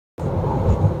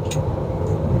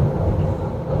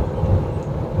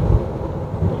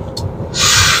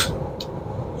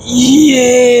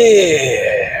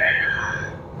Yeah,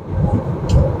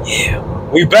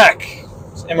 we back.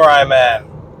 It's MRI Man.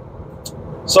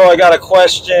 So I got a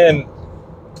question.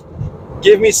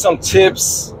 Give me some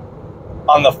tips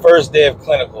on the first day of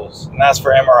clinicals, and that's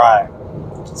for MRI.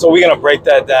 So we're gonna break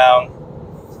that down.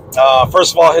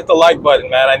 First of all, hit the like button,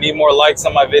 man. I need more likes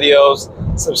on my videos.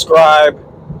 Subscribe.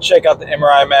 Check out the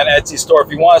MRI Man Etsy store.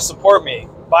 If you want to support me,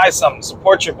 buy something.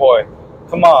 Support your boy.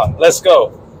 Come on, let's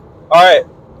go. All right.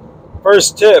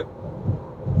 First tip.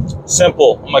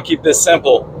 Simple. I'm gonna keep this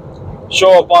simple.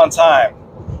 Show up on time.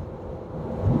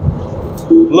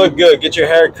 Look good. Get your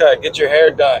hair cut. Get your hair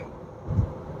done.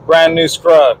 Brand new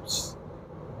scrubs.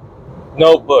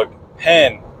 Notebook.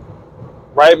 Pen.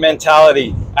 Right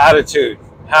mentality. Attitude.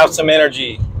 Have some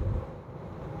energy.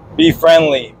 Be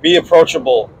friendly. Be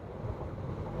approachable.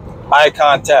 Eye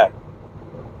contact.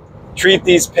 Treat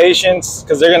these patients,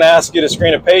 because they're going to ask you to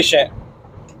screen a patient.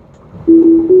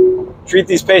 Treat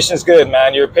these patients good,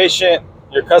 man. Your patient,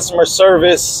 your customer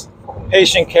service,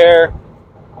 patient care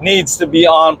needs to be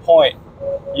on point.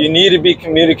 You need to be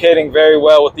communicating very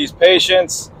well with these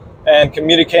patients and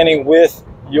communicating with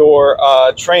your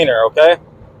trainer, okay?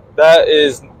 That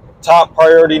is top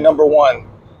priority number one.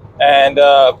 And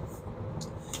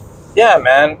yeah,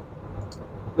 man,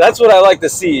 that's what I like to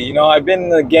see. You know, I've been in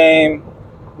the game,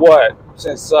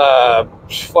 since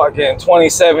fucking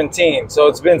 2017. So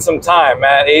it's been some time,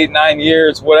 man, 8-9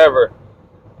 years, whatever.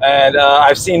 And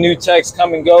I've seen new techs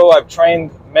come and go. I've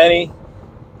trained many.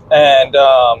 And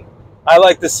I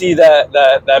like to see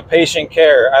that patient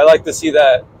care. I like to see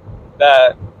that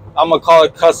I'm gonna call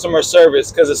it customer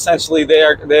service, because essentially they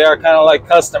are kind of like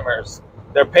customers.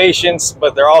 They're patients,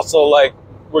 but they're also like,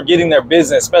 we're getting their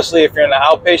business, especially if you're an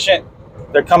outpatient.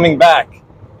 They're coming back.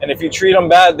 And if you treat them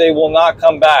bad, they will not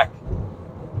come back.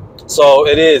 So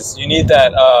you need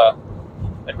that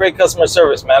a great customer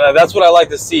service, man. And that's what I like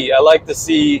to see. I like to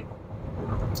see,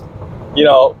 you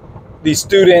know, these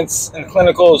students and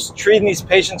clinicals treating these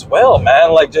patients well,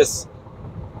 man. Like, just,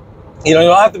 you know, you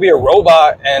don't have to be a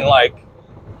robot and like,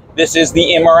 this is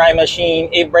the MRI machine,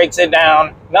 it breaks it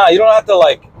down. Nah, you don't have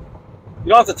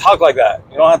to talk like that.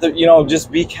 You don't have to, you know, just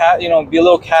be be a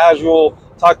little casual.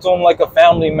 Talk to them like a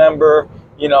family member,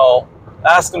 you know,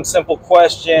 ask them simple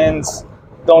questions.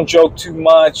 Don't joke too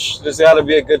much. There's got to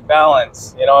be a good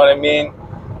balance. You know what I mean?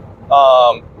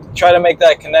 Try to make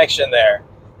that connection there.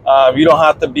 You don't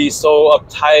have to be so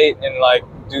uptight and like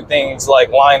do things like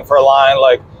line for line,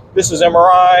 like, this is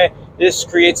MRI, this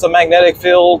creates a magnetic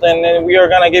field, and then we are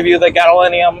going to give you the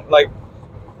gadolinium. Like,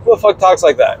 who the fuck talks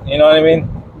like that? You know what I mean?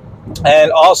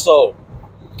 And also,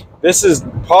 this is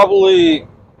probably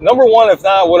number one, if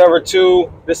not whatever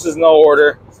two. This is no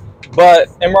order, but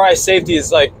MRI safety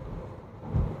is like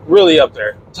really up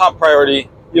there, top priority.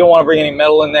 You don't want to bring any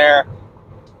metal in there.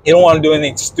 You don't want to do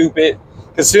anything stupid,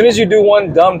 because as soon as you do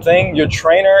one dumb thing, your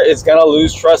trainer is gonna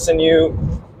lose trust in you.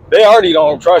 They already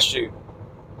don't trust you,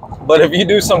 but if you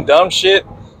do some dumb shit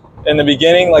in the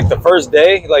beginning, like the first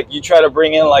day, like you try to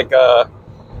bring in like a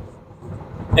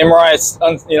MRI,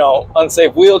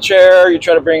 unsafe wheelchair, you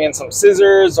try to bring in some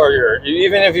scissors, or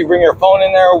even if you bring your phone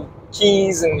in there,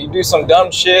 keys, and you do some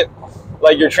dumb shit,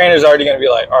 like your trainer's already gonna be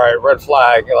like, all right, red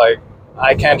flag, like,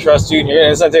 I can't trust you, and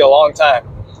it's gonna take a long time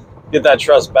to get that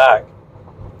trust back.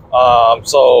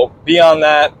 So be on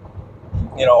that,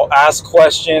 you know, ask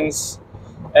questions.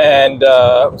 And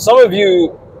some of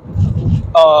you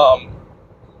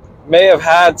may have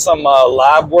had some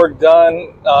lab work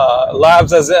done.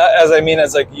 Labs, as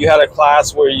like you had a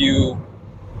class where you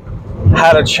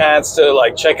had a chance to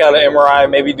like check out an MRI,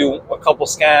 maybe do a couple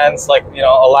scans, like, you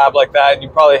know, a lab like that. And you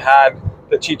probably had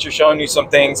the teacher showing you some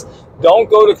things. Don't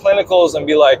go to clinicals and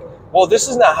be like, well, this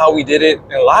is not how we did it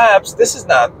in labs. This is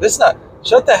not.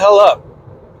 Shut the hell up.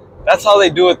 That's how they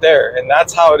do it there, and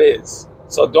that's how it is.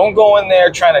 So don't go in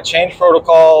there trying to change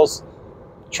protocols,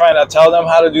 trying to tell them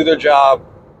how to do their job.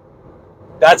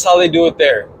 That's how they do it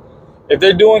there. If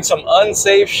they're doing some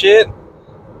unsafe shit,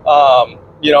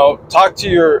 you know, talk to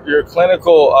your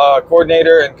clinical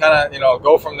coordinator and kind of, you know,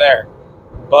 go from there.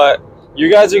 But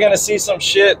you guys are going to see some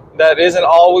shit that isn't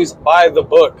always by the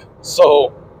book.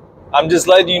 So I'm just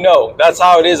letting you know, that's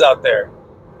how it is out there.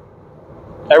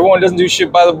 Everyone doesn't do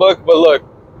shit by the book, but look,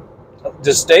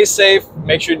 just stay safe.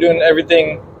 Make sure you're doing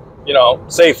everything, you know,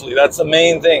 safely. That's the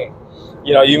main thing.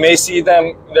 You know, you may see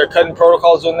them, they're cutting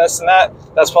protocols doing this and that.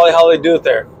 That's probably how they do it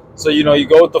there. So, you know, you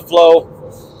go with the flow.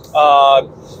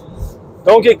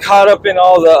 Don't get caught up in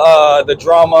all the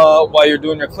drama while you're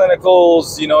doing your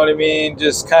clinicals. You know what I mean?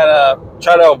 Just kind of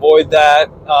try to avoid that.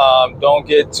 Don't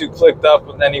get too clicked up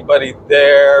with anybody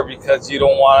there, because you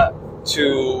don't want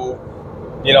to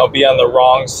be on the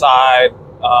wrong side.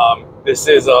 This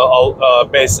is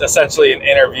essentially an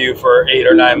interview for 8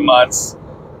 or 9 months,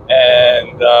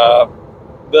 and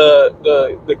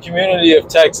the community of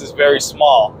techs is very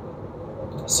small.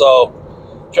 So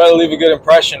try to leave a good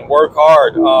impression. Work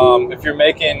hard. If you're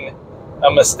making a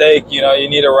mistake, you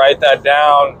need to write that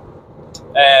down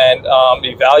and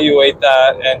evaluate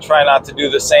that, and try not to do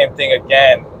the same thing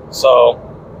again. So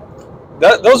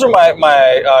those are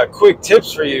my quick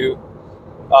tips for you.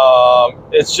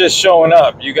 It's just showing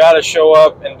up. You got to show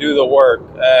up and do the work.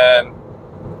 And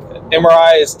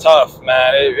MRI is tough,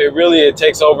 man. It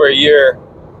takes over a year,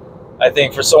 I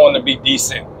think, for someone to be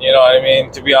decent. You know what I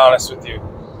mean? To be honest with you.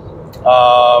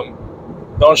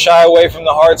 Don't shy away from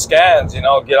the hard scans. Get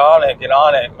on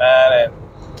it, man. And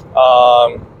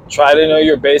try to know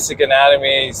your basic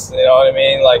anatomies. You know what I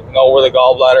mean? Like, know where the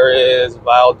gallbladder is,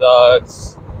 bile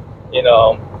ducts,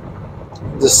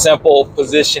 the simple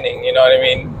positioning, you know what I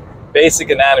mean? Basic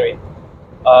anatomy.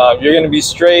 You're going to be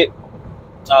straight.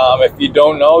 If you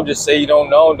don't know, just say you don't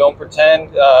know. Don't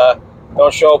pretend.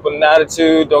 Don't show up with an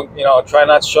attitude. Don't, try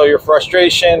not to show your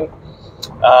frustration.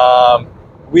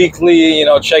 Weekly,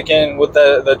 check in with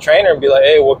the trainer and be like,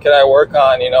 hey, what can I work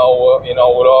on?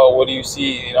 What do you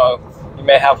see? You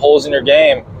may have holes in your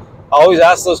game. I always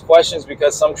ask those questions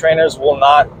because some trainers will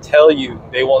not tell you.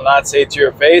 They will not say it to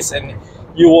your face, and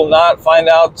you will not find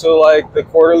out till like the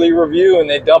quarterly review, and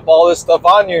they dump all this stuff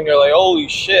on you, and you're like, holy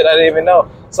shit, I didn't even know.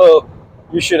 So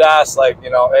you should ask, like,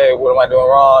 hey, what am I doing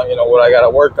wrong? What I got to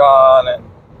work on? And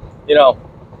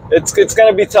it's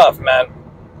gonna be tough, man.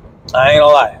 I ain't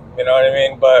gonna lie. You know what I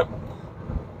mean? But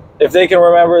if they can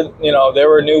remember, they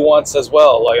were new once as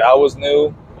well. Like, I was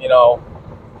new.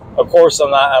 Of course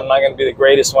I'm not gonna be the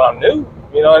greatest when I'm new.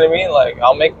 You know what I mean? Like,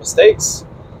 I'll make mistakes.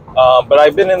 But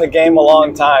I've been in the game a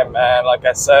long time, man. Like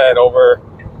I said, over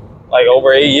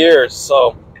 8 years.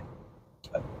 So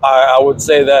I would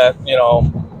say that,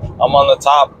 I'm on the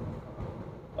top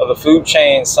of the food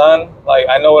chain, son. Like,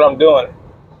 I know what I'm doing.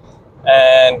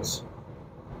 And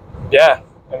yeah,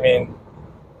 I mean,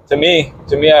 to me,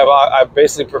 I've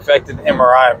basically perfected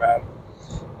MRI, man.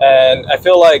 And I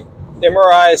feel like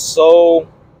MRI is so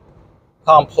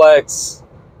complex,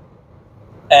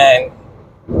 and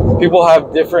people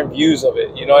have different views of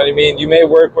it. You know what I mean? You may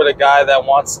work with a guy that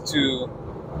wants to,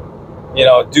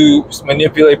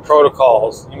 manipulate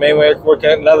protocols. You may work with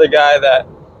another guy that,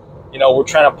 we're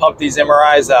trying to pump these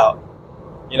MRIs out,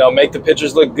 make the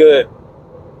pictures look good,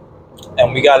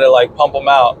 and we got to like pump them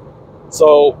out.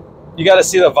 So you got to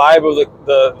see the vibe of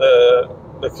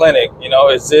the clinic.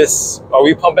 Are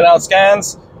we pumping out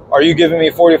scans? Are you giving me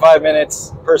 45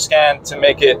 minutes per scan to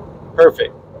make it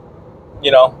perfect?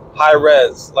 High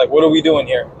res. Like, what are we doing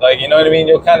here? Like, you know what I mean?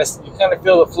 You kind of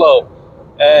feel the flow,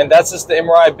 and that's just the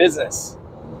MRI business.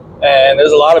 And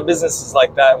there's a lot of businesses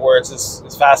like that where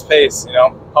it's fast paced,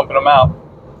 pumping them out.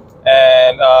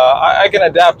 And I can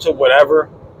adapt to whatever.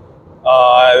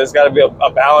 There's got to be a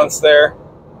balance there.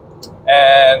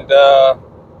 And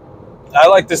I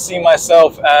like to see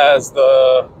myself as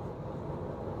the,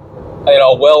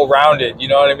 well-rounded. You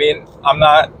know what I mean? I'm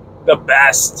not the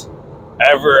best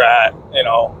ever at,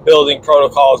 building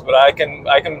protocols, but I can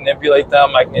manipulate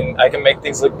them. I can make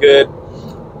things look good.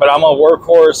 But I'm a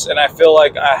workhorse, and I feel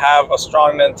like I have a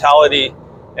strong mentality,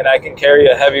 and I can carry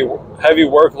a heavy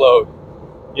workload.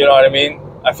 You know what I mean?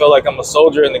 I feel like I'm a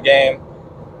soldier in the game,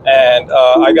 and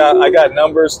I got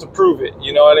numbers to prove it.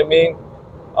 You know what I mean?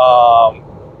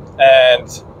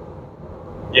 And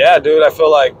yeah, dude, I feel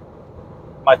like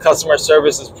my customer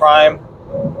service is prime.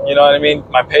 You know what I mean?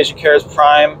 My patient care is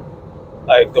prime.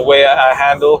 Like, the way I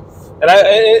handle,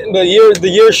 and the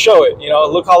years show it.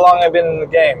 Look how long I've been in the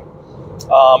game.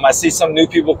 I see some new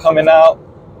people coming out.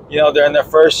 They're in their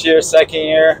first year, second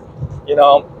year.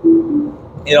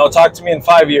 Talk to me in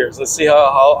 5 years. Let's see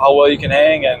how well you can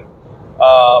hang. And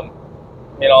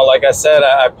like I said,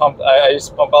 I used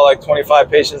to pump out like 25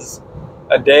 patients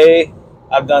a day.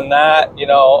 I've done that.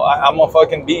 I'm a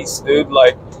fucking beast, dude.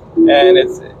 Like, and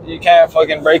you can't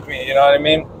fucking break me. You know what I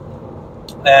mean?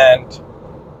 And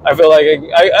I feel like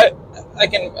I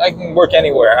can work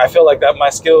anywhere. I feel like that my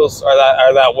skills are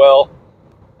that well.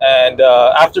 And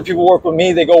after people work with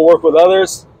me, they go work with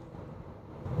others.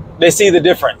 They see the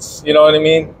difference. You know what I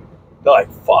mean? They're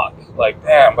like, fuck. Like,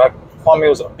 damn, Kwame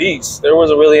was a beast. There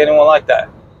wasn't really anyone like that.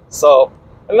 So,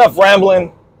 enough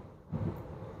rambling.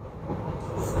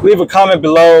 Leave a comment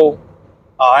below.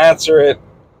 I'll answer it.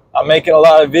 I'm making a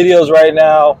lot of videos right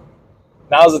now.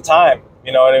 Now's the time.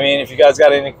 You know what I mean? If you guys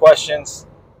got any questions,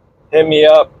 hit me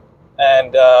up.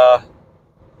 And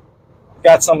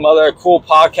got some other cool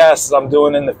podcasts I'm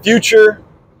doing in the future.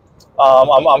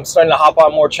 I'm starting to hop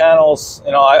on more channels.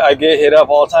 You know, I get hit up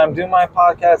all the time, do my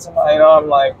podcast, and you know, I'm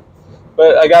like,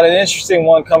 but I got an interesting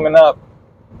one coming up.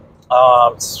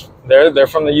 They're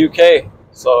from the UK,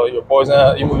 so your boys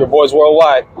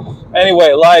worldwide.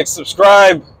 Anyway, like,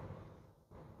 subscribe,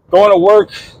 going to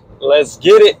work. Let's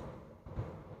get it.